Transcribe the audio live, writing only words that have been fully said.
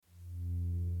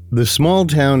The small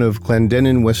town of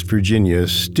Clendenin, West Virginia,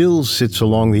 still sits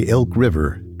along the Elk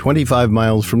River, 25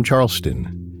 miles from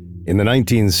Charleston. In the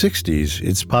 1960s,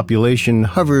 its population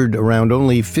hovered around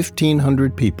only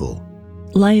 1,500 people.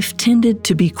 Life tended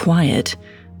to be quiet,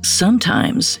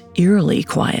 sometimes eerily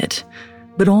quiet.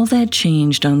 But all that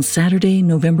changed on Saturday,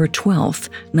 November 12,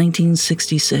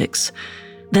 1966.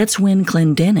 That's when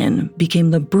Clendenin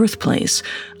became the birthplace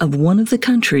of one of the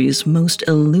country's most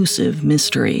elusive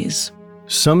mysteries.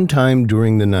 Sometime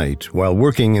during the night, while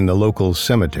working in the local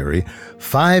cemetery,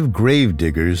 5 grave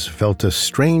diggers felt a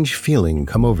strange feeling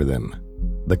come over them.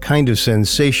 The kind of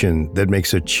sensation that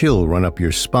makes a chill run up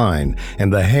your spine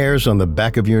and the hairs on the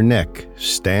back of your neck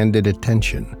stand at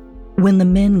attention. When the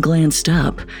men glanced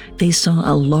up, they saw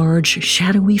a large,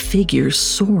 shadowy figure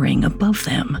soaring above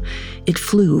them. It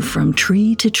flew from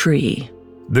tree to tree.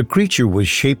 The creature was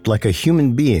shaped like a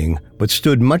human being, but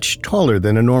stood much taller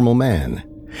than a normal man.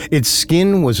 Its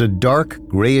skin was a dark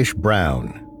grayish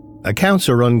brown. Accounts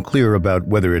are unclear about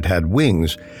whether it had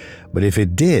wings, but if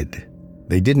it did,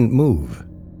 they didn't move.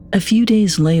 A few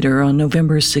days later, on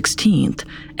November 16th,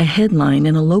 a headline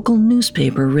in a local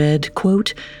newspaper read,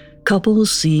 quote, "Couples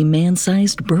see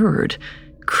man-sized bird,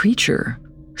 creature,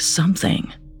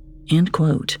 something," end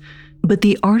quote. But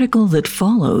the article that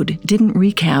followed didn't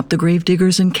recap the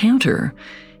gravediggers' encounter.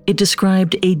 It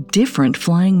described a different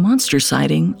flying monster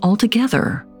sighting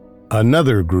altogether.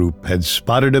 Another group had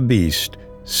spotted a beast,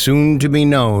 soon to be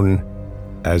known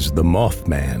as the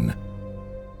Mothman.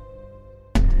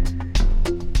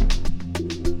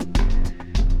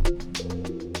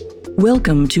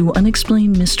 Welcome to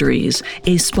Unexplained Mysteries,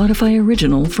 a Spotify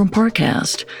original from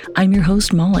Parcast. I'm your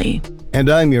host, Molly.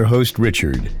 And I'm your host,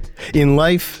 Richard. In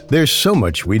life, there's so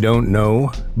much we don't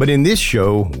know, but in this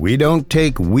show, we don't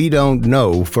take "we don't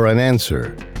know" for an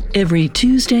answer. Every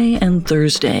Tuesday and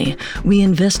Thursday, we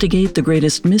investigate the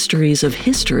greatest mysteries of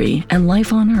history and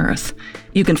life on Earth.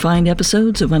 You can find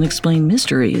episodes of Unexplained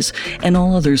Mysteries and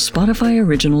all other Spotify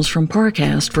originals from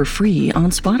Parcast for free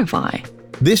on Spotify.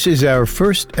 This is our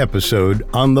first episode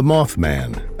on the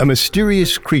Mothman, a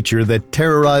mysterious creature that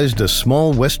terrorized a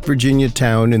small West Virginia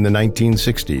town in the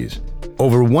 1960s.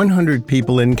 Over 100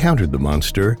 people encountered the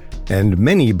monster, and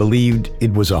many believed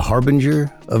it was a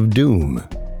harbinger of doom.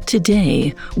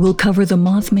 Today, we'll cover the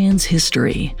Mothman's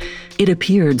history. It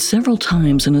appeared several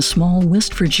times in a small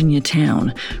West Virginia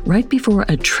town right before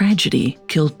a tragedy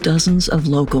killed dozens of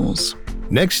locals.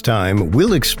 Next time,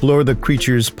 we'll explore the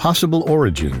creature's possible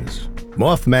origins.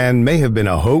 Mothman may have been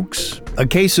a hoax, a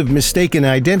case of mistaken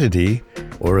identity,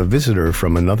 or a visitor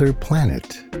from another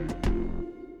planet.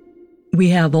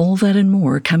 We have all that and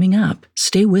more coming up.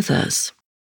 Stay with us.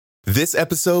 This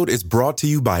episode is brought to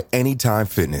you by Anytime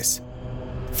Fitness.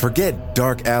 Forget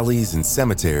dark alleys and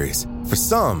cemeteries. For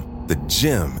some, the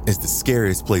gym is the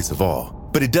scariest place of all,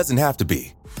 but it doesn't have to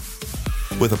be.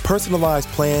 With a personalized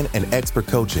plan and expert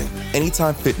coaching,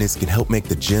 Anytime Fitness can help make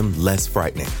the gym less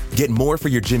frightening. Get more for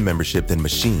your gym membership than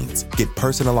machines. Get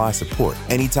personalized support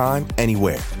anytime,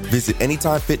 anywhere. Visit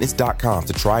AnytimeFitness.com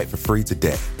to try it for free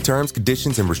today. Terms,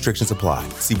 conditions, and restrictions apply.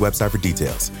 See website for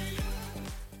details.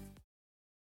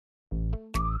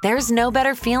 There's no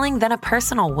better feeling than a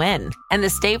personal win, and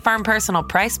the State Farm Personal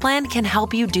Price Plan can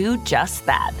help you do just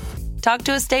that. Talk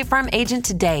to a State Farm agent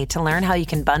today to learn how you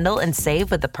can bundle and save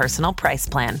with the Personal Price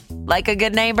Plan. Like a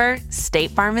good neighbor,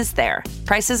 State Farm is there.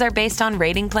 Prices are based on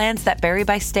rating plans that vary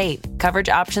by state. Coverage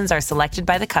options are selected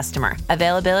by the customer.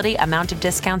 Availability, amount of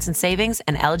discounts and savings,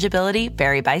 and eligibility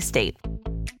vary by state.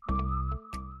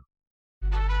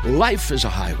 Life is a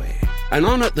highway, and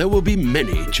on it there will be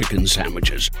many chicken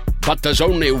sandwiches. But there's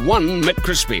only one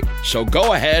McCrispy. So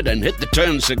go ahead and hit the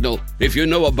turn signal if you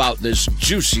know about this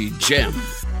juicy gem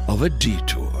of a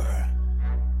detour.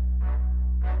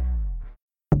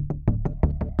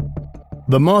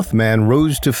 The Mothman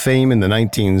rose to fame in the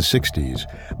 1960s,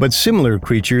 but similar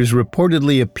creatures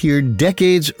reportedly appeared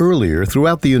decades earlier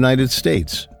throughout the United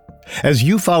States. As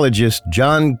ufologist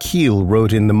John Keel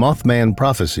wrote in The Mothman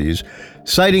Prophecies,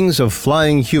 sightings of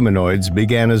flying humanoids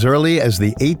began as early as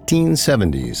the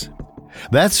 1870s.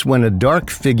 That's when a dark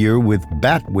figure with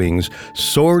bat wings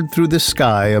soared through the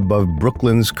sky above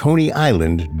Brooklyn's Coney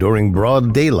Island during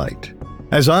broad daylight.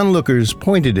 As onlookers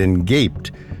pointed and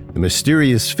gaped, the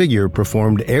mysterious figure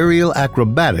performed aerial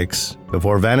acrobatics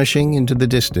before vanishing into the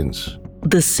distance.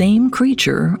 The same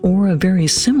creature, or a very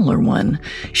similar one,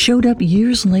 showed up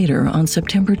years later on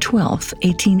September 12,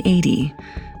 1880.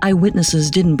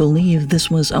 Eyewitnesses didn't believe this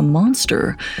was a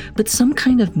monster, but some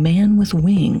kind of man with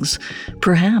wings,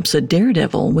 perhaps a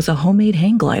daredevil with a homemade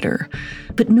hang glider.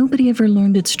 But nobody ever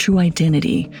learned its true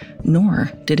identity,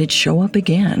 nor did it show up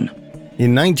again.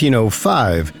 In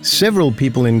 1905, several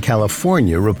people in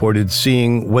California reported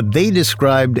seeing what they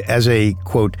described as a,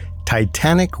 quote,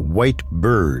 titanic white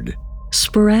bird.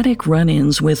 Sporadic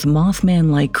run-ins with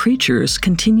Mothman-like creatures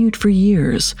continued for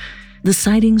years. The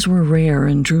sightings were rare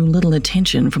and drew little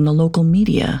attention from the local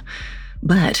media.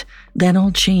 But that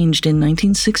all changed in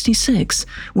 1966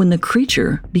 when the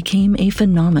creature became a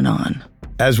phenomenon.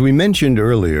 As we mentioned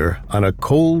earlier, on a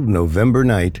cold November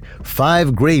night,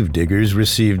 5 gravediggers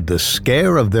received the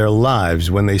scare of their lives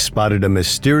when they spotted a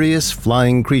mysterious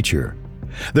flying creature.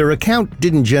 Their account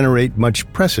didn't generate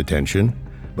much press attention,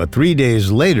 but 3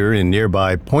 days later in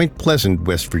nearby Point Pleasant,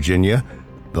 West Virginia,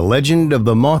 the legend of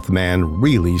the Mothman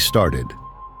really started.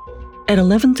 At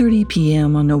 11:30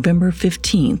 p.m. on November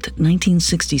 15,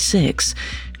 1966,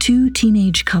 2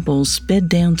 teenage couples sped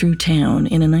down through town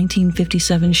in a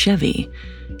 1957 Chevy.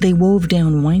 They wove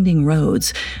down winding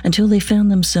roads until they found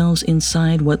themselves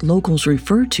inside what locals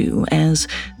refer to as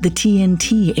the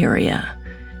TNT area.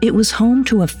 It was home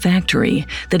to a factory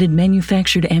that had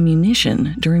manufactured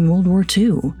ammunition during World War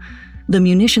II. The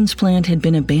munitions plant had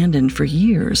been abandoned for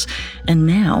years, and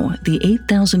now the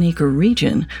 8,000-acre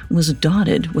region was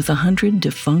dotted with 100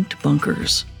 defunct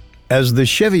bunkers. As the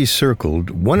Chevy circled,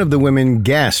 one of the women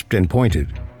gasped and pointed.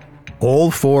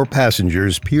 All 4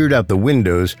 passengers peered out the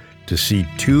windows to see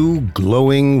 2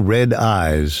 glowing red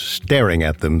eyes staring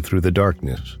at them through the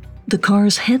darkness. The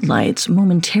car's headlights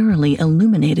momentarily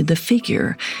illuminated the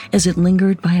figure as it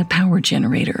lingered by a power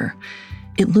generator.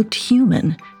 It looked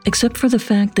human, except for the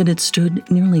fact that it stood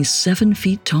nearly 7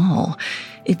 feet tall.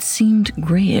 It seemed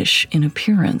grayish in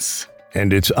appearance.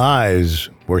 And its eyes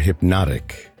were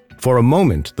hypnotic. For a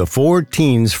moment, the 4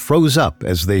 teens froze up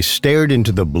as they stared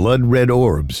into the blood-red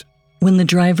orbs. When the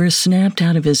driver snapped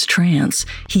out of his trance,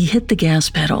 he hit the gas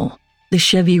pedal. The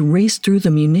Chevy raced through the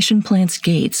munition plant's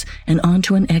gates and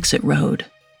onto an exit road.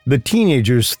 The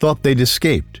teenagers thought they'd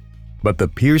escaped, but the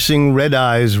piercing red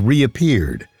eyes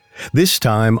reappeared, this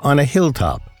time on a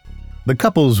hilltop. The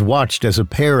couples watched as a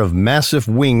pair of massive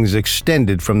wings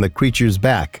extended from the creature's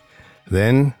back.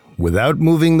 Then, without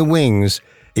moving the wings,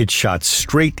 it shot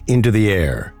straight into the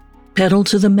air. Pedal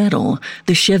to the metal,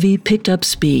 the Chevy picked up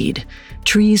speed.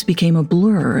 Trees became a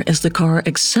blur as the car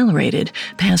accelerated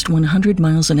past 100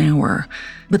 miles an hour.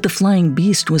 But the flying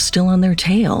beast was still on their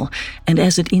tail, and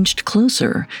as it inched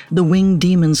closer, the winged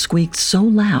demon squeaked so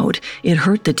loud it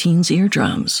hurt the teens'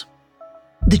 eardrums.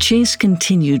 The chase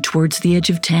continued towards the edge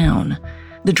of town.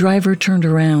 The driver turned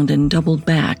around and doubled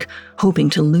back, hoping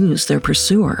to lose their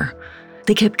pursuer.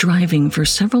 They kept driving for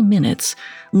several minutes,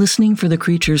 listening for the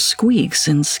creature's squeaks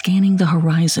and scanning the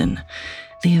horizon.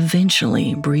 They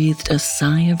eventually breathed a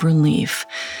sigh of relief.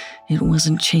 It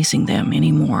wasn't chasing them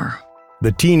anymore.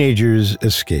 The teenagers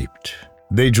escaped.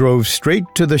 They drove straight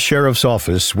to the sheriff's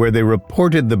office where they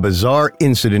reported the bizarre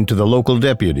incident to the local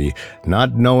deputy,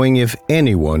 not knowing if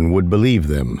anyone would believe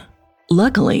them.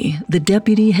 Luckily, the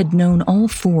deputy had known all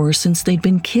 4 since they'd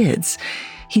been kids.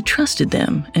 He trusted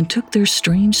them and took their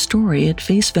strange story at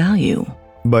face value.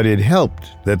 But it helped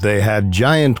that they had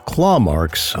giant claw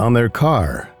marks on their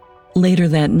car. Later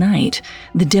that night,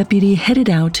 the deputy headed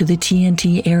out to the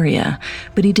TNT area,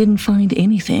 but he didn't find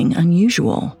anything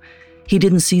unusual. He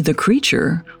didn't see the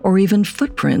creature or even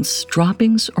footprints,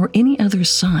 droppings, or any other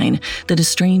sign that a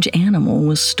strange animal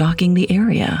was stalking the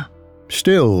area.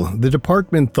 Still, the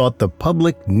department thought the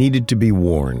public needed to be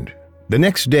warned. The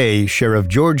next day, Sheriff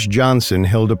George Johnson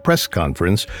held a press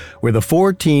conference where the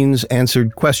 4 teens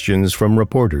answered questions from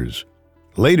reporters.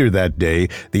 Later that day,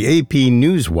 the AP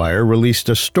Newswire released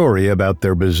a story about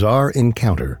their bizarre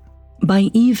encounter.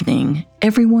 By evening,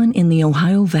 everyone in the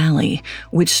Ohio Valley,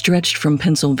 which stretched from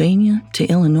Pennsylvania to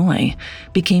Illinois,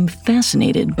 became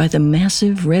fascinated by the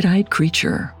massive red-eyed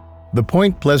creature. The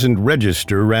Point Pleasant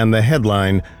Register ran the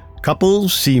headline,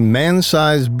 "Couples see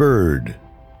man-sized bird.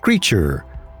 Creature.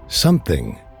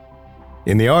 Something."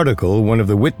 In the article, one of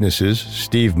the witnesses,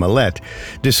 Steve Millett,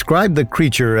 described the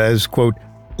creature as, quote,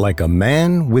 like a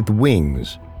man with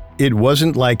wings. It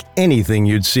wasn't like anything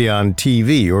you'd see on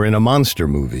TV or in a monster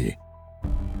movie.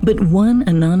 But one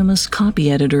anonymous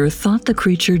copy editor thought the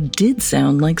creature did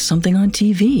sound like something on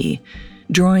TV.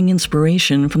 Drawing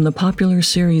inspiration from the popular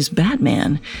series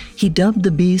Batman, he dubbed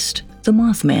the beast the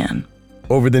Mothman.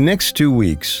 Over the next 2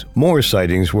 weeks, more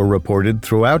sightings were reported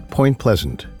throughout Point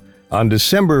Pleasant. On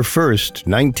December 1st,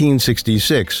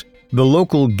 1966, the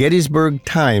local Gettysburg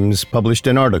Times published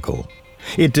an article.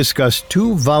 It discussed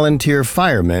 2 volunteer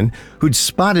firemen who'd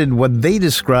spotted what they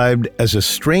described as a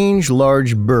strange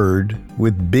large bird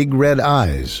with big red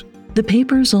eyes. The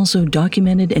papers also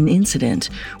documented an incident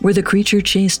where the creature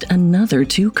chased another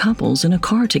 2 couples in a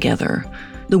car together.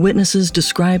 The witnesses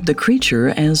described the creature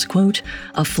as, quote,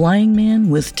 a flying man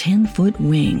with 10-foot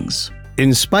wings.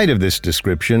 In spite of this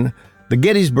description, the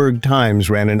Gettysburg Times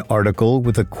ran an article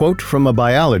with a quote from a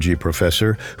biology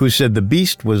professor who said the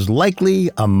beast was likely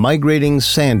a migrating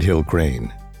sandhill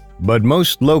crane. But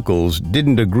most locals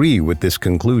didn't agree with this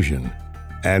conclusion,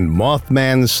 and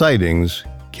Mothman sightings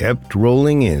kept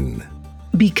rolling in.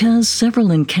 Because several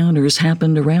encounters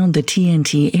happened around the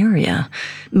TNT area,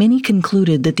 many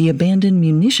concluded that the abandoned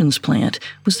munitions plant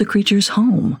was the creature's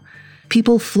home.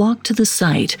 People flocked to the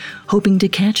site, hoping to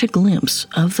catch a glimpse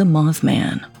of the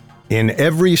Mothman. In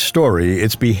every story,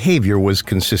 its behavior was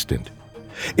consistent.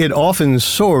 It often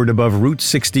soared above Route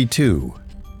 62.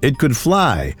 It could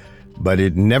fly, but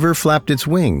it never flapped its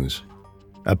wings.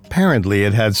 Apparently,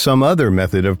 it had some other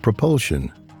method of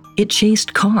propulsion. It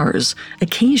chased cars,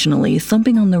 occasionally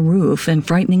thumping on the roof and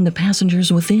frightening the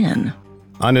passengers within.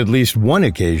 On at least one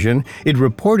occasion, it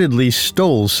reportedly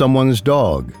stole someone's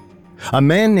dog. A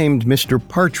man named Mr.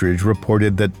 Partridge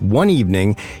reported that one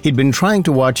evening he'd been trying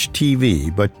to watch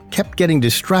TV but kept getting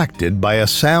distracted by a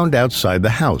sound outside the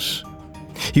house.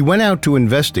 He went out to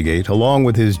investigate along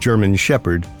with his German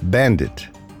Shepherd, Bandit.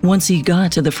 Once he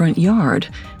got to the front yard,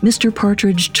 Mr.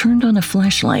 Partridge turned on a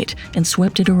flashlight and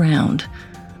swept it around.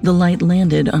 The light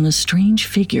landed on a strange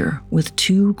figure with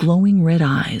 2 glowing red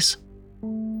eyes.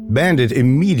 Bandit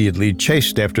immediately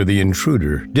chased after the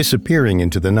intruder, disappearing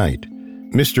into the night.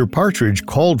 Mr. Partridge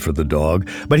called for the dog,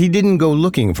 but he didn't go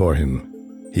looking for him.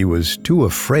 He was too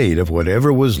afraid of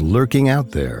whatever was lurking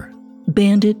out there.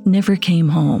 Bandit never came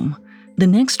home. The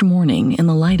next morning, in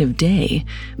the light of day,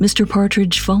 Mr.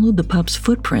 Partridge followed the pup's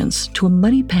footprints to a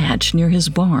muddy patch near his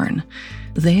barn.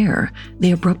 There, they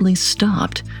abruptly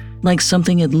stopped, like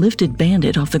something had lifted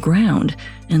Bandit off the ground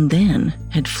and then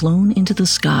had flown into the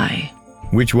sky.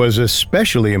 Which was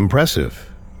especially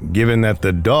impressive, given that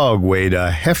the dog weighed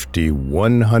a hefty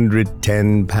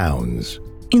 110 pounds.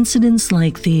 Incidents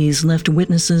like these left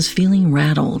witnesses feeling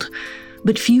rattled,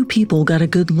 but few people got a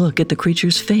good look at the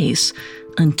creature's face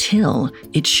until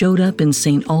it showed up in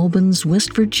St. Albans,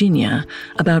 West Virginia,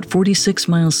 about 46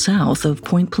 miles south of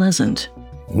Point Pleasant.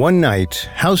 One night,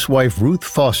 housewife Ruth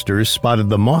Foster spotted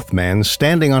the Mothman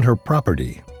standing on her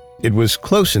property. It was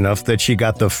close enough that she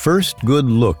got the first good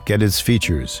look at its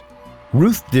features.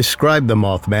 Ruth described the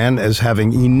Mothman as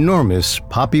having enormous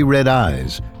poppy red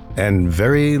eyes and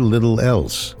very little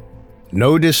else.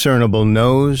 No discernible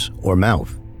nose or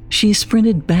mouth. She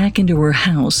sprinted back into her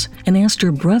house and asked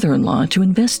her brother-in-law to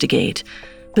investigate.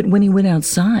 But when he went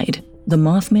outside, the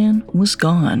Mothman was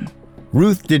gone.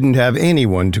 Ruth didn't have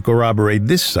anyone to corroborate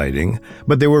this sighting,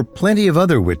 but there were plenty of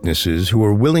other witnesses who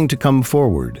were willing to come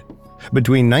forward.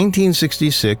 Between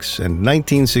 1966 and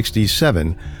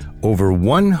 1967, over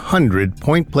 100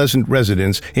 Point Pleasant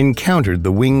residents encountered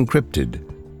the winged cryptid.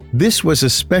 This was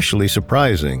especially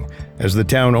surprising, as the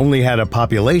town only had a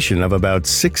population of about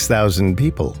 6,000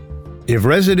 people. If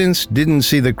residents didn't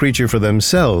see the creature for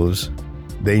themselves,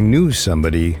 they knew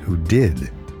somebody who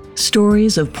did.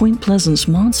 Stories of Point Pleasant's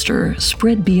monster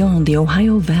spread beyond the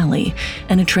Ohio Valley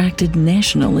and attracted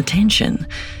national attention,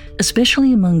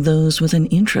 especially among those with an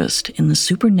interest in the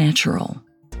supernatural.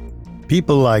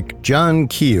 People like John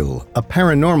Keel, a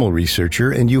paranormal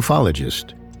researcher and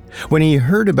ufologist. When he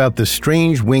heard about the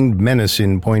strange winged menace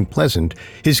in Point Pleasant,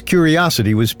 his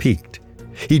curiosity was piqued.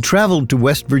 He traveled to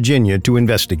West Virginia to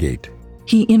investigate.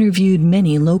 He interviewed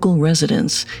many local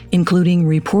residents, including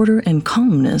reporter and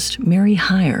columnist Mary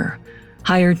Heyer.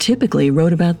 Heyer typically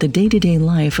wrote about the day-to-day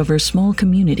life of her small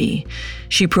community.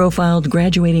 She profiled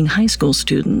graduating high school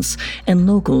students and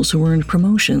locals who earned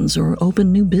promotions or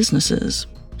opened new businesses.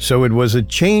 So it was a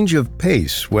change of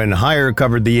pace when Heyer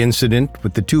covered the incident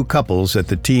with the 2 couples at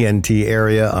the TNT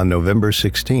area on November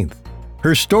 16th.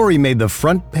 Her story made the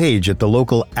front page at the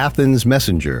local Athens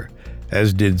Messenger,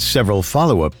 as did several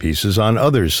follow-up pieces on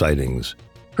other sightings.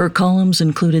 Her columns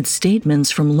included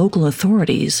statements from local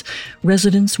authorities,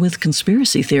 residents with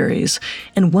conspiracy theories,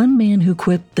 and one man who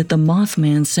quipped that the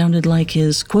Mothman sounded like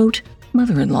his, quote,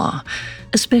 mother-in-law,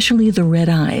 especially the red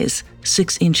eyes,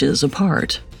 6 inches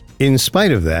apart. In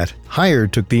spite of that,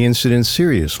 Heyer took the incident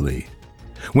seriously.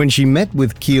 When she met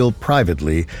with Keel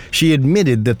privately, she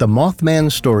admitted that the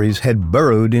Mothman stories had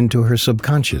burrowed into her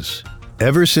subconscious.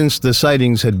 Ever since the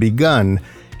sightings had begun,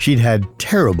 she'd had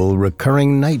terrible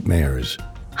recurring nightmares.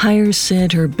 Heyer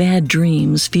said her bad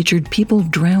dreams featured people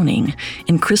drowning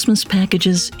and Christmas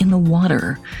packages in the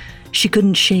water. She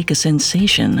couldn't shake a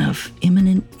sensation of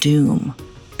imminent doom.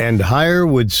 And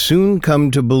Heyer would soon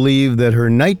come to believe that her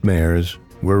nightmares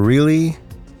were really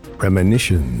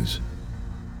premonitions.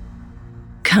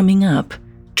 Coming up,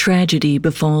 Tragedy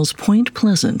befalls Point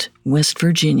Pleasant, West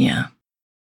Virginia.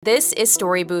 This is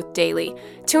Story Booth Daily.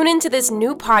 Tune into this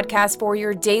new podcast for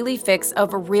your daily fix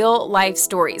of real-life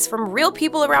stories from real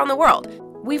people around the world.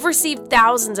 We've received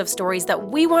thousands of stories that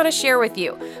we want to share with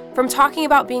you, from talking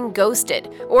about being ghosted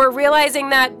or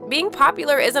realizing that being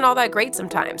popular isn't all that great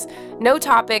sometimes. No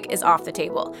topic is off the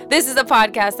table. This is a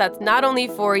podcast that's not only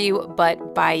for you,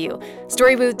 but by you.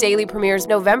 Story Booth Daily premieres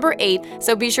November 8th,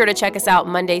 so be sure to check us out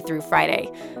Monday through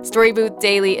Friday. Story Booth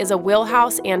Daily is a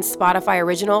Wheelhouse and Spotify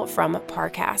original from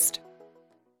Parcast.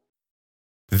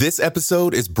 This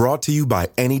episode is brought to you by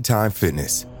Anytime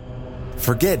Fitness.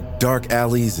 Forget dark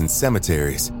alleys and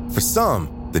cemeteries. For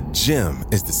some, the gym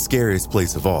is the scariest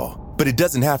place of all, but it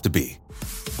doesn't have to be.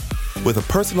 With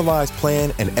a personalized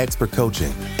plan and expert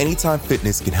coaching, Anytime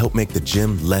Fitness can help make the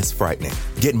gym less frightening.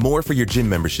 Get more for your gym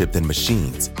membership than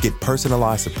machines. Get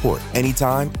personalized support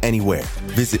anytime, anywhere.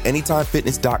 Visit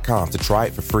AnytimeFitness.com to try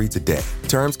it for free today.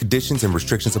 Terms, conditions, and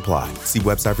restrictions apply. See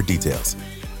website for details.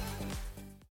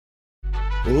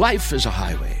 Life is a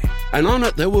highway, and on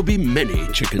it there will be many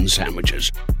chicken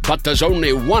sandwiches. But there's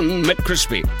only one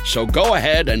McCrispy. So go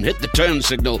ahead and hit the turn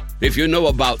signal if you know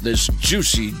about this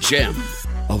juicy gem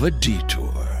of a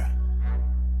detour.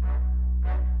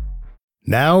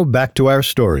 Now back to our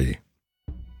story.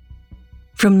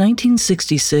 From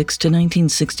 1966 to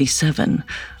 1967,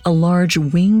 a large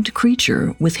winged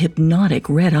creature with hypnotic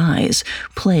red eyes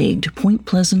plagued Point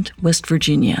Pleasant, West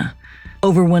Virginia.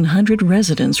 Over 100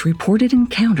 residents reported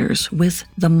encounters with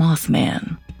the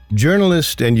Mothman.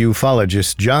 Journalist and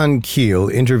ufologist John Keel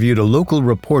interviewed a local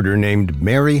reporter named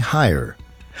Mary Heyer.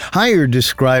 Heyer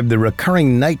described the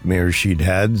recurring nightmares she'd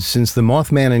had since the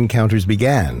Mothman encounters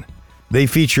began. They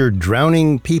featured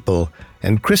drowning people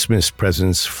and Christmas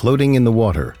presents floating in the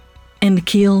water. And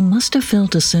Keel must have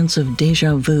felt a sense of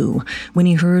déjà vu when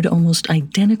he heard almost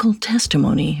identical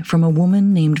testimony from a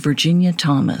woman named Virginia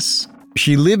Thomas.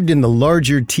 She lived in the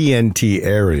larger TNT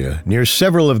area near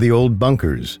several of the old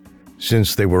bunkers.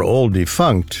 Since they were all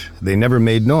defunct, they never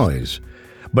made noise.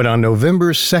 But on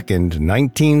November 2nd,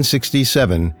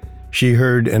 1967, she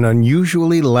heard an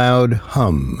unusually loud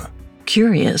hum.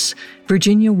 Curious,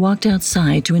 Virginia walked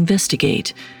outside to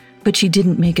investigate, but she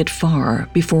didn't make it far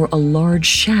before a large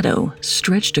shadow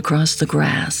stretched across the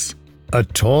grass. A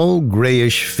tall,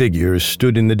 grayish figure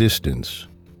stood in the distance.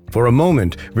 For a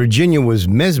moment, Virginia was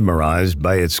mesmerized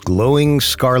by its glowing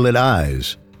scarlet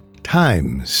eyes.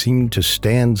 Time seemed to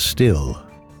stand still.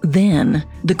 Then,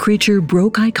 the creature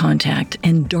broke eye contact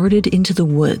and darted into the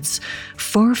woods,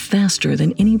 far faster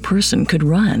than any person could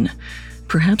run.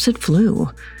 Perhaps it flew.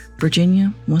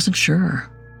 Virginia wasn't sure.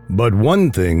 But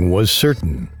one thing was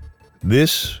certain.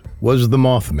 This was the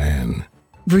Mothman.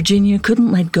 Virginia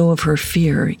couldn't let go of her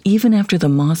fear even after the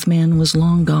Mothman was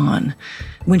long gone.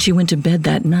 When she went to bed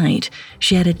that night,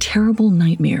 she had a terrible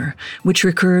nightmare, which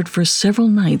recurred for several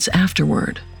nights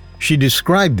afterward. She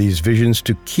described these visions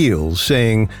to Keel,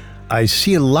 saying, "I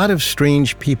see a lot of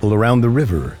strange people around the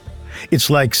river. It's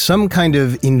like some kind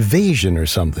of invasion or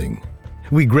something.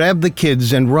 We grab the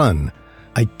kids and run.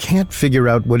 I can't figure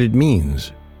out what it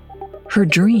means." Her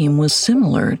dream was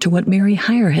similar to what Mary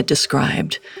Heyer had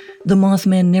described. The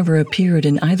Mothman never appeared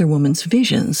in either woman's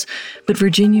visions, but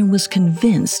Virginia was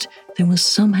convinced there was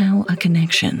somehow a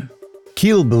connection.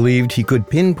 Keel believed he could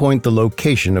pinpoint the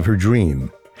location of her dream.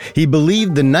 He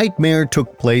believed the nightmare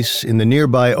took place in the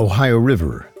nearby Ohio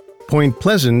River. Point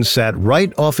Pleasant sat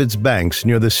right off its banks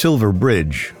near the Silver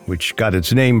Bridge, which got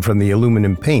its name from the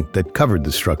aluminum paint that covered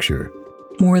the structure.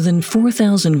 More than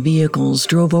 4,000 vehicles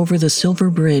drove over the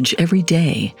Silver Bridge every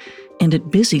day, and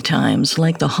at busy times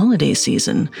like the holiday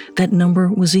season, that number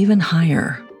was even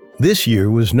higher. This year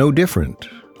was no different.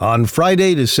 On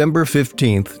Friday, December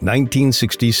 15th,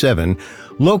 1967,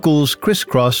 locals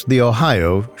crisscrossed the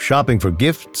Ohio shopping for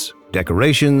gifts,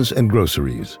 decorations, and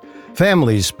groceries.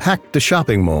 Families packed the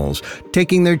shopping malls,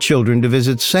 taking their children to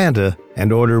visit Santa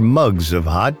and order mugs of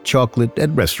hot chocolate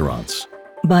at restaurants.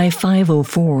 By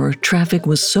 5:04, traffic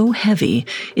was so heavy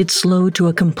it slowed to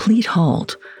a complete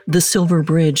halt. The Silver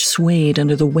Bridge swayed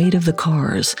under the weight of the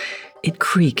cars. It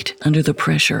creaked under the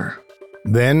pressure.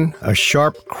 Then a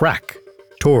sharp crack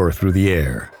tore through the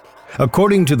air.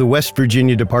 According to the West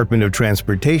Virginia Department of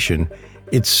Transportation,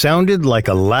 it sounded like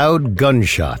a loud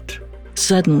gunshot.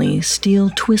 Suddenly,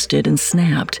 steel twisted and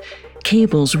snapped.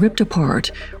 Cables ripped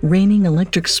apart, raining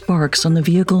electric sparks on the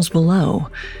vehicles below.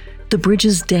 The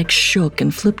bridge's deck shook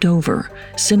and flipped over,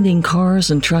 sending cars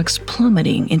and trucks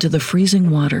plummeting into the freezing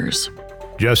waters.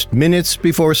 Just minutes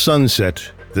before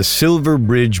sunset, the Silver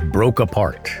Bridge broke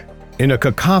apart. In a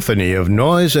cacophony of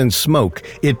noise and smoke,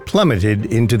 it plummeted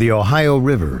into the Ohio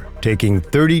River, taking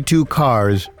 32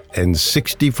 cars and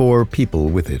 64 people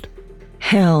with it.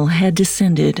 Hell had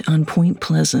descended on Point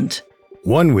Pleasant.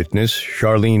 One witness,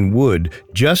 Charlene Wood,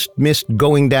 just missed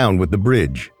going down with the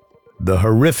bridge. The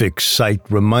horrific sight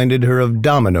reminded her of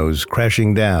dominoes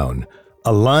crashing down.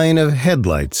 A line of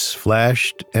headlights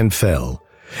flashed and fell,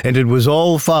 and it was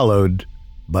all followed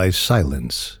by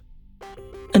silence.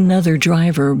 Another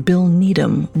driver, Bill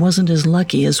Needham, wasn't as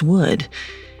lucky as Wood.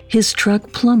 His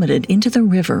truck plummeted into the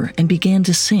river and began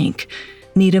to sink.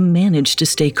 Needham managed to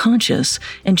stay conscious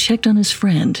and checked on his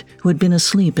friend, who had been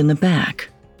asleep in the back.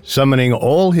 Summoning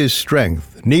all his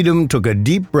strength, Needham took a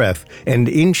deep breath and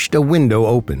inched a window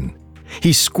open.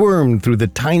 He squirmed through the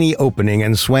tiny opening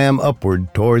and swam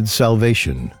upward towards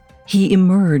salvation. He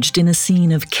emerged in a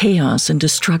scene of chaos and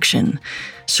destruction.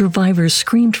 Survivors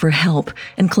screamed for help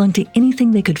and clung to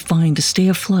anything they could find to stay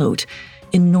afloat.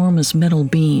 Enormous metal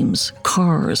beams,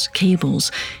 cars,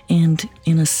 cables, and,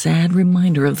 in a sad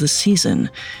reminder of the season,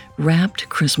 wrapped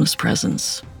Christmas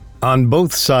presents. On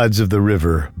both sides of the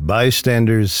river,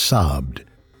 bystanders sobbed.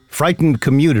 Frightened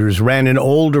commuters ran in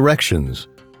all directions.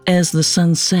 As the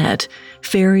sun set,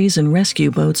 ferries and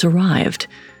rescue boats arrived.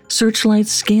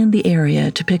 Searchlights scanned the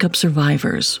area to pick up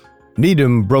survivors.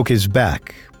 Needham broke his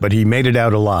back, but he made it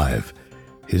out alive.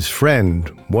 His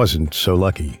friend wasn't so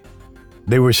lucky.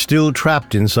 They were still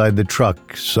trapped inside the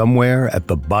truck somewhere at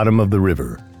the bottom of the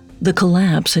river. The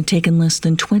collapse had taken less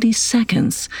than 20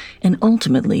 seconds and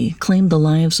ultimately claimed the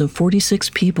lives of 46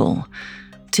 people.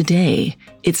 Today,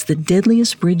 it's the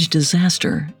deadliest bridge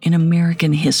disaster in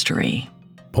American history.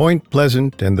 Point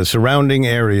Pleasant and the surrounding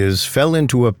areas fell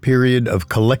into a period of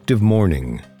collective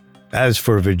mourning. As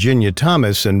for Virginia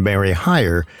Thomas and Mary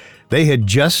Heyer, they had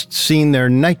just seen their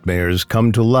nightmares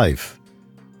come to life.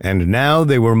 And now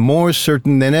they were more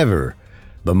certain than ever.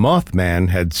 The Mothman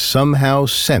had somehow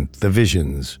sent the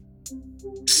visions.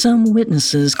 Some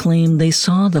witnesses claimed they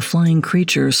saw the flying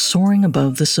creature soaring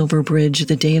above the Silver Bridge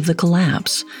the day of the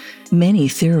collapse. Many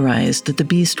theorized that the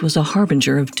beast was a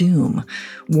harbinger of doom,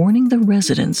 warning the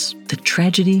residents that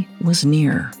tragedy was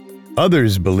near.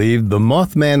 Others believed the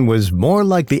Mothman was more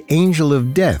like the angel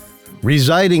of death,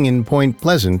 residing in Point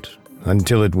Pleasant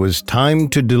until it was time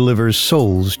to deliver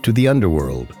souls to the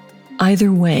underworld.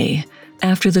 Either way,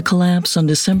 after the collapse on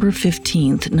December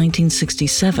 15,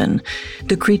 1967,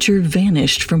 the creature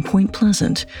vanished from Point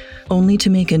Pleasant, only to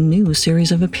make a new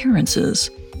series of appearances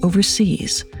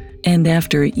overseas. And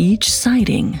after each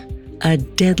sighting, a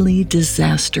deadly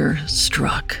disaster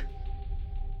struck.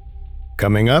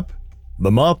 Coming up,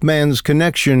 the Mothman's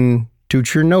connection to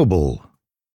Chernobyl.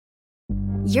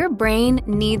 Your brain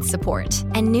needs support,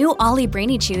 and new Ollie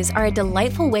Brainy Chews are a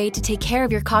delightful way to take care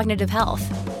of your cognitive health.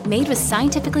 Made with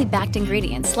scientifically backed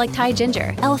ingredients like Thai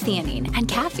ginger, L-theanine, and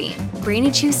caffeine,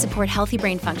 Brainy Chews support healthy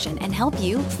brain function and help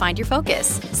you find your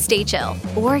focus, stay chill,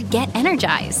 or get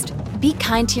energized. Be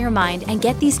kind to your mind and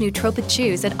get these nootropic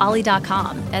chews at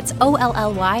ollie.com. That's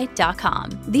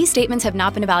OLLY.com. These statements have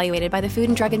not been evaluated by the Food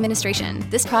and Drug Administration.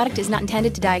 This product is not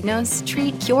intended to diagnose,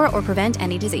 treat, cure, or prevent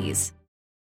any disease.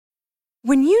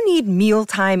 When you need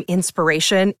mealtime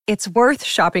inspiration, it's worth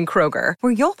shopping Kroger,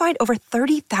 where you'll find over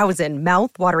 30,000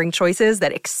 mouth-watering choices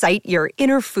that excite your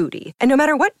inner foodie. And no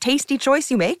matter what tasty choice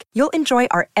you make, you'll enjoy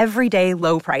our everyday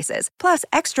low prices, plus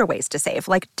extra ways to save,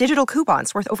 like digital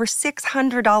coupons worth over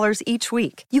 $600 each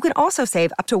week. You can also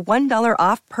save up to $1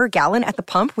 off per gallon at the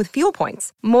pump with fuel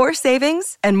points. More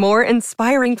savings and more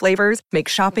inspiring flavors make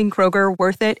shopping Kroger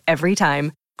worth it every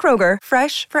time. Kroger,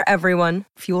 fresh for everyone.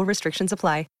 Fuel restrictions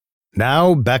apply.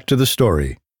 Now, back to the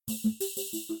story.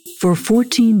 For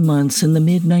 14 months in the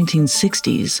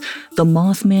mid-1960s, the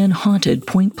Mothman haunted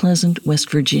Point Pleasant,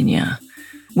 West Virginia.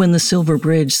 When the Silver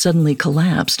Bridge suddenly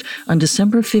collapsed on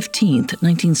December 15,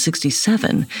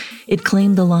 1967, it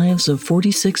claimed the lives of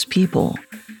 46 people.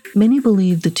 Many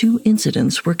believe the two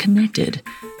incidents were connected.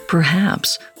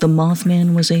 Perhaps the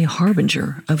Mothman was a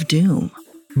harbinger of doom.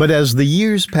 But as the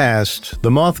years passed, the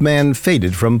Mothman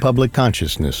faded from public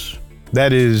consciousness.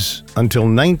 That is, until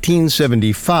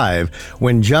 1975,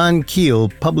 when John Keel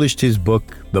published his book,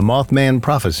 The Mothman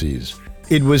Prophecies.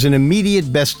 It was an immediate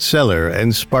bestseller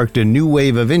and sparked a new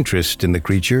wave of interest in the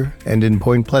creature and in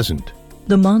Point Pleasant.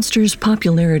 The monster's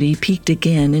popularity peaked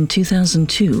again in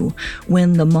 2002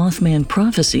 when The Mothman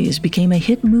Prophecies became a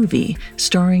hit movie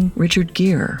starring Richard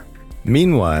Gere.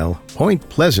 Meanwhile, Point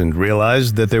Pleasant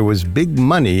realized that there was big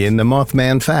money in the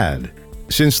Mothman fad.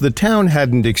 Since the town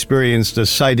hadn't experienced a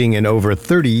sighting in over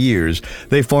 30 years,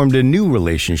 they formed a new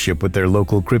relationship with their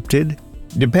local cryptid.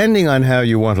 Depending on how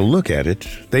you want to look at it,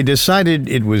 they decided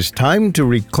it was time to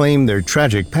reclaim their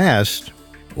tragic past,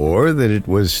 or that it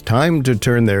was time to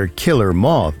turn their killer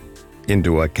moth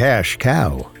into a cash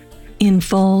cow. In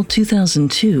fall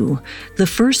 2002, the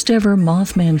first ever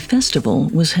Mothman Festival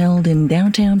was held in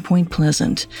downtown Point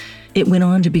Pleasant. It went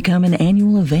on to become an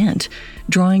annual event,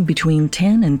 drawing between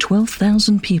 10 and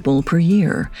 12,000 people per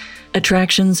year.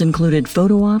 Attractions included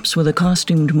photo ops with a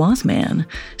costumed Mothman,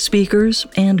 speakers,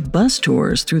 and bus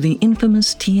tours through the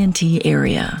infamous TNT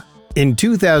area. In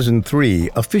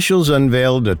 2003, officials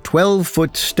unveiled a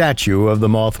 12-foot statue of the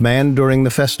Mothman during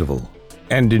the festival.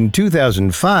 And in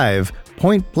 2005,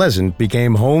 Point Pleasant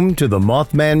became home to the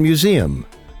Mothman Museum.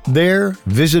 There,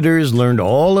 visitors learned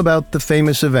all about the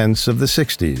famous events of the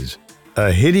 60s.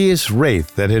 A hideous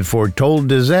wraith that had foretold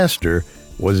disaster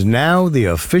was now the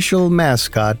official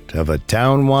mascot of a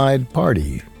town-wide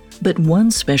party. But one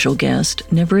special guest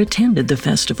never attended the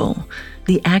festival,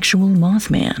 the actual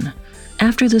Mothman.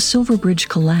 After the Silver Bridge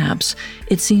collapse,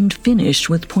 it seemed finished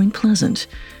with Point Pleasant,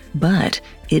 but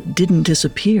it didn't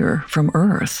disappear from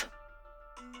Earth.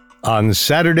 On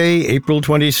Saturday, April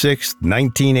 26,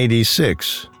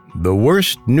 1986, the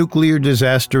worst nuclear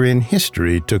disaster in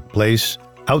history took place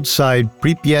outside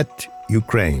Pripyat,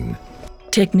 Ukraine.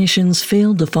 Technicians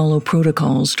failed to follow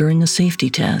protocols during a safety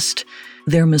test.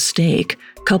 Their mistake,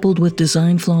 coupled with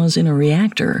design flaws in a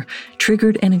reactor,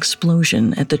 triggered an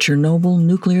explosion at the Chernobyl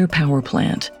nuclear power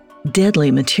plant. Deadly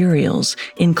materials,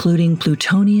 including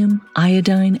plutonium,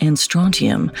 iodine, and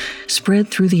strontium, spread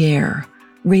through the air.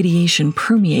 Radiation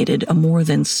permeated a more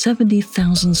than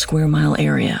 70,000 square mile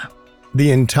area. The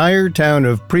entire town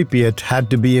of Pripyat had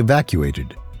to be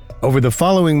evacuated. Over the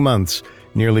following months,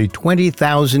 nearly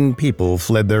 20,000 people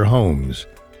fled their homes,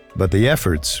 but the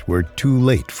efforts were too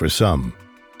late for some.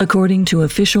 According to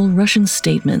official Russian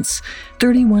statements,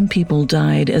 31 people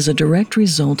died as a direct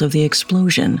result of the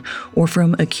explosion or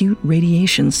from acute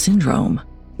radiation syndrome.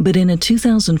 But in a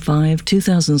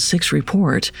 2005-2006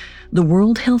 report, the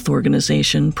World Health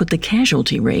Organization put the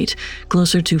casualty rate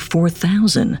closer to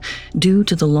 4,000 due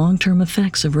to the long-term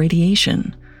effects of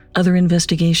radiation. Other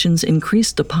investigations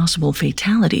increased the possible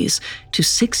fatalities to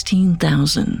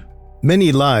 16,000.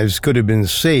 Many lives could have been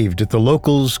saved if the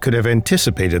locals could have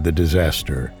anticipated the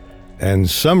disaster, and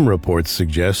some reports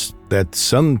suggest that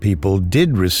some people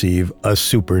did receive a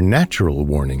supernatural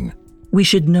warning. We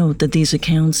should note that these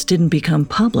accounts didn't become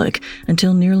public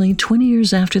until nearly 20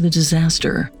 years after the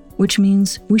disaster, which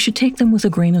means we should take them with a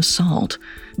grain of salt.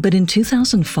 But in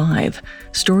 2005,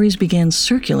 stories began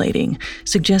circulating,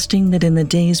 suggesting that in the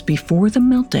days before the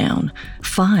meltdown,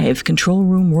 5 control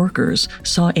room workers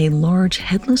saw a large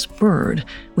headless bird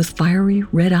with fiery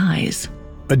red eyes.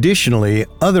 Additionally,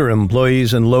 other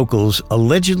employees and locals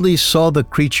allegedly saw the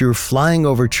creature flying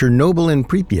over Chernobyl and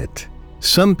Pripyat.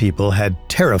 Some people had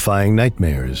terrifying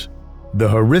nightmares. The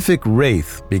horrific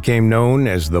wraith became known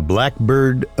as the Black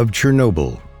Bird of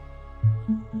Chernobyl.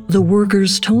 The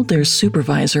workers told their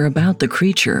supervisor about the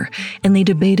creature, and they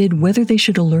debated whether they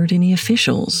should alert any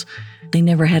officials. They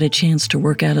never had a chance to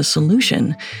work out a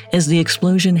solution, as the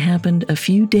explosion happened a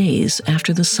few days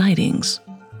after the sightings.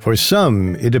 For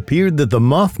some, it appeared that the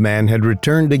Mothman had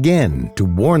returned again to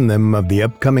warn them of the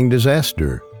upcoming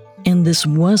disaster. And this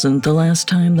wasn't the last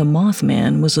time the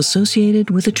Mothman was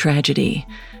associated with a tragedy.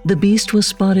 The beast was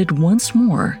spotted once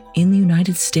more in the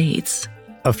United States.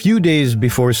 A few days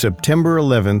before September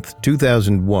 11,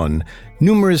 2001,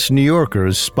 numerous New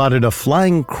Yorkers spotted a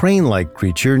flying crane-like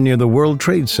creature near the World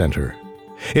Trade Center.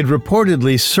 It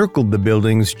reportedly circled the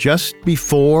buildings just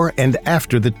before and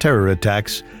after the terror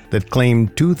attacks that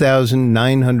claimed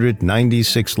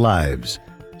 2,996 lives.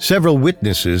 Several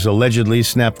witnesses allegedly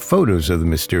snapped photos of the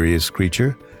mysterious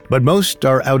creature, but most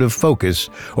are out of focus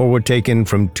or were taken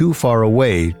from too far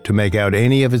away to make out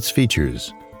any of its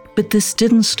features. But this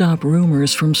didn't stop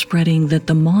rumors from spreading that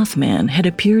the Mothman had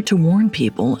appeared to warn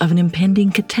people of an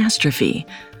impending catastrophe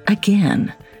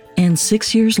again. And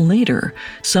 6 years later,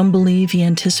 some believe he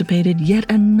anticipated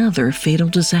yet another fatal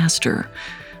disaster.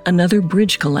 Another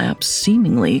bridge collapse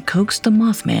seemingly coaxed the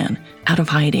Mothman out of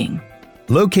hiding.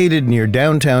 Located near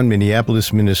downtown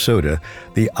Minneapolis, Minnesota,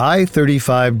 the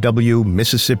I-35W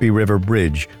Mississippi River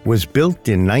Bridge was built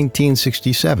in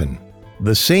 1967,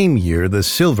 the same year the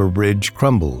Silver Bridge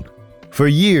crumbled. For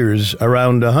years,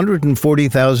 around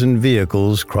 140,000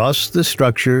 vehicles crossed the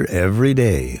structure every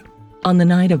day. On the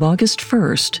night of August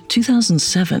 1st,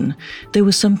 2007, there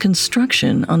was some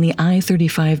construction on the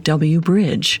I-35W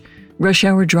bridge. Rush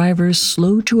hour drivers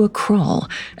slowed to a crawl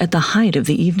at the height of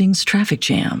the evening's traffic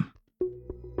jam.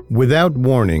 Without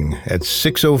warning, at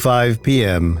 6:05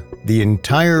 p.m., the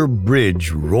entire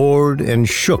bridge roared and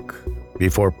shook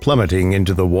before plummeting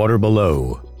into the water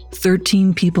below.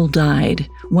 13 people died,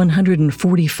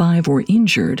 145 were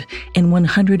injured, and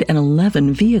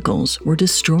 111 vehicles were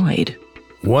destroyed.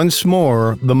 Once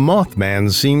more, the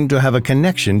Mothman seemed to have a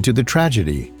connection to the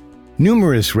tragedy.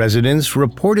 Numerous residents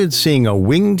reported seeing a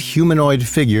winged humanoid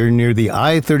figure near the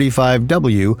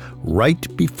I-35W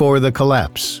right before the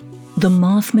collapse. The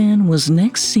Mothman was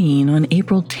next seen on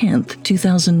April 10,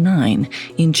 2009,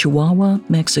 in Chihuahua,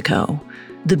 Mexico.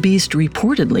 The beast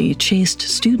reportedly chased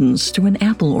students through an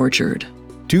apple orchard.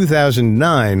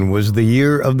 2009 was the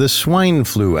year of the swine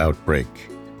flu outbreak.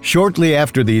 Shortly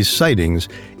after these sightings,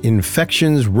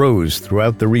 infections rose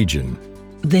throughout the region.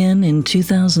 Then, in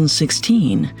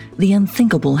 2016, the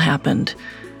unthinkable happened.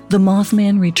 The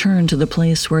Mothman returned to the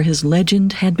place where his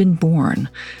legend had been born,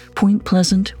 Point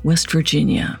Pleasant, West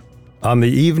Virginia. On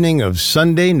the evening of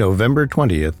Sunday, November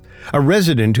 20th, a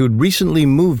resident who'd recently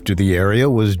moved to the area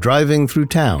was driving through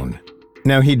town.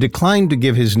 Now, he declined to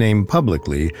give his name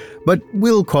publicly, but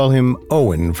we'll call him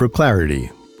Owen for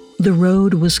clarity. The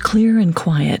road was clear and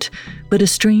quiet, but a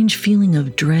strange feeling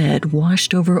of dread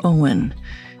washed over Owen.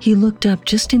 He looked up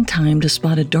just in time to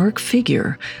spot a dark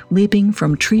figure leaping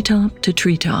from treetop to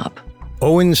treetop.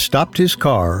 Owen stopped his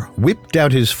car, whipped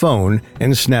out his phone,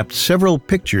 and snapped several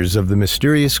pictures of the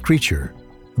mysterious creature.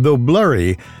 Though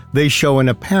blurry, they show an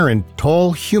apparent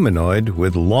tall humanoid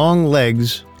with long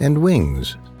legs and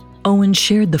wings. Owen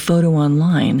shared the photo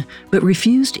online, but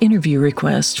refused interview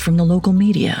requests from the local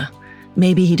media.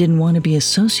 Maybe he didn't want to be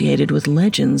associated with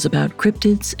legends about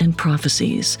cryptids and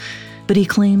prophecies, but he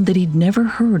claimed that he'd never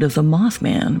heard of the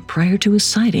Mothman prior to his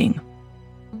sighting.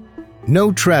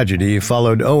 No tragedy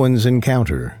followed Owen's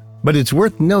encounter, but it's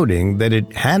worth noting that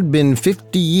it had been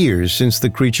 50 years since the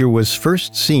creature was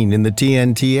first seen in the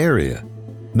TNT area.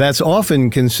 That's often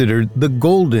considered the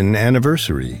golden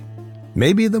anniversary.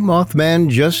 Maybe the Mothman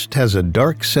just has a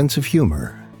dark sense of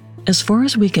humor. As far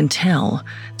as we can tell,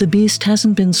 the beast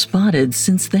hasn't been spotted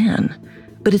since then,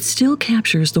 but it still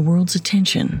captures the world's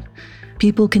attention.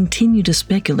 People continue to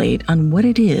speculate on what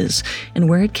it is and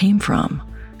where it came from.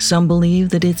 Some believe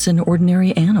that it's an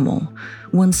ordinary animal,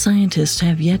 one scientists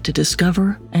have yet to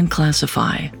discover and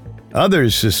classify.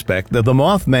 Others suspect that the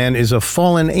Mothman is a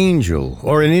fallen angel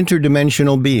or an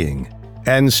interdimensional being.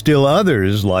 And still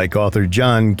others, like author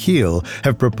John Keel,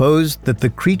 have proposed that the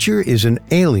creature is an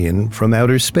alien from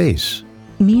outer space.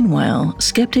 Meanwhile,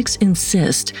 skeptics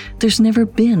insist there's never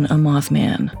been a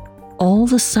Mothman. All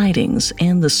the sightings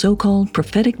and the so-called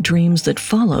prophetic dreams that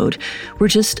followed were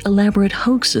just elaborate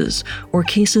hoaxes or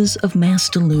cases of mass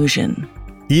delusion.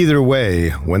 Either way,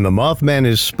 when the Mothman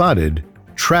is spotted,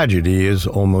 tragedy is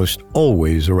almost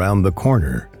always around the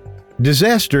corner.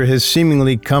 Disaster has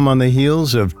seemingly come on the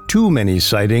heels of too many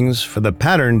sightings for the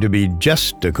pattern to be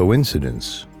just a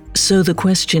coincidence. So the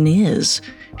question is,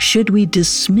 should we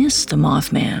dismiss the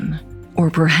Mothman? Or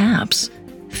perhaps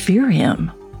fear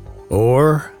him?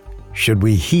 Or should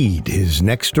we heed his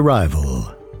next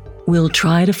arrival? We'll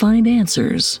try to find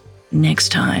answers next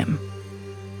time.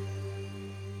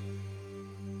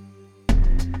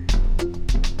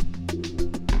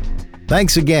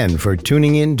 Thanks again for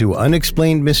tuning in to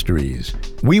Unexplained Mysteries.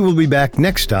 We will be back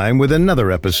next time with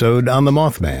another episode on the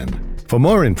Mothman. For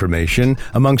more information,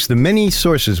 amongst the many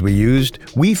sources we used,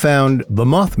 we found The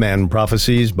Mothman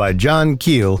Prophecies by John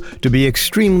Keel to be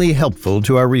extremely helpful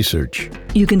to our research.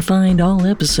 You can find all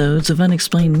episodes of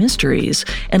Unexplained Mysteries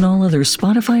and all other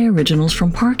Spotify originals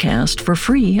from Parcast for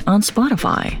free on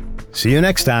Spotify. See you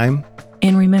next time.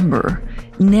 And remember,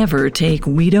 never take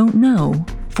 "we don't know"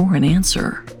 for an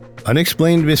answer.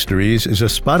 Unexplained Mysteries is a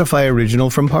Spotify original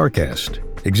from Parcast.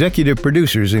 Executive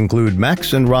producers include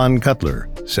Max and Ron Cutler.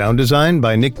 Sound design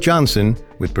by Nick Johnson,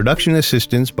 with production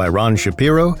assistance by Ron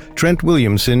Shapiro, Trent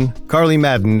Williamson, Carly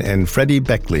Madden, and Freddie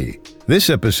Beckley. This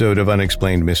episode of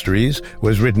Unexplained Mysteries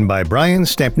was written by Brian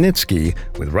Stapnitsky,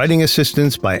 with writing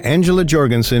assistance by Angela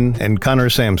Jorgensen and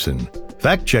Connor Sampson.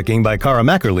 Fact-checking by Cara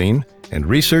Mackerline, and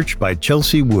research by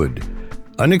Chelsea Wood.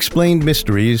 Unexplained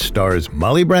Mysteries stars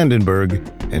Molly Brandenburg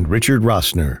and Richard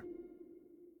Rossner.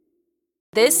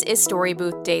 This is Story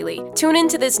Booth Daily. Tune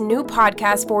into this new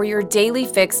podcast for your daily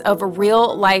fix of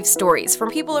real-life stories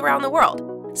from people around the world.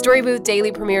 Story Booth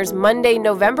Daily premieres Monday,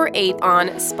 November 8th on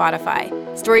Spotify.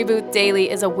 Story Booth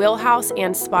Daily is a Wheelhouse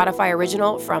and Spotify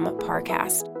original from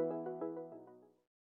Parcast.